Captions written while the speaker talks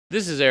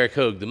This is Eric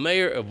Hogue, the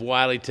mayor of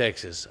Wylie,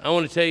 Texas. I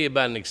want to tell you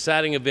about an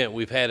exciting event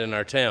we've had in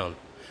our town.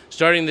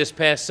 Starting this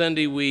past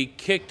Sunday, we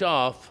kicked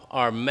off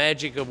our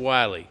Magic of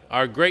Wylie,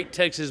 our Great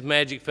Texas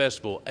Magic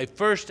Festival, a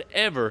first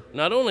ever,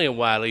 not only in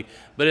Wylie,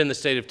 but in the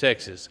state of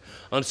Texas.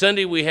 On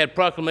Sunday, we had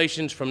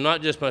proclamations from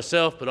not just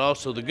myself, but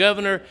also the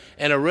governor,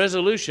 and a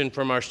resolution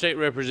from our state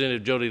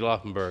representative, Jody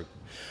Loffenberg.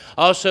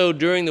 Also,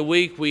 during the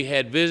week, we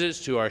had visits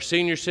to our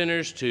senior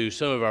centers, to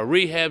some of our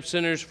rehab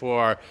centers for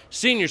our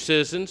senior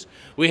citizens.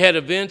 We had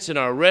events in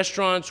our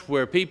restaurants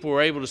where people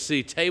were able to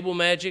see table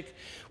magic.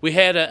 We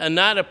had a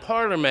night of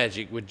parlor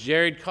magic with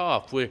Jared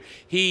Koff, where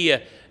he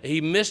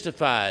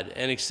mystified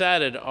and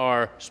excited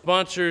our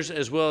sponsors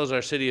as well as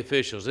our city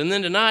officials. And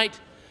then tonight,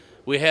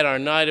 we had our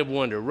Night of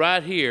Wonder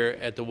right here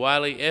at the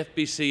Wylie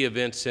FBC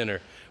Event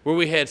Center, where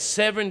we had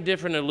 7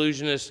 different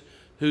illusionists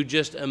who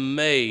just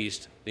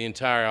amazed the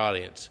entire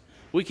audience.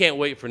 We can't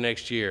wait for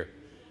next year.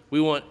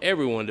 We want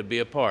everyone to be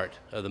a part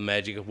of the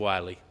Magic of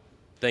Wylie.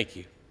 Thank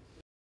you.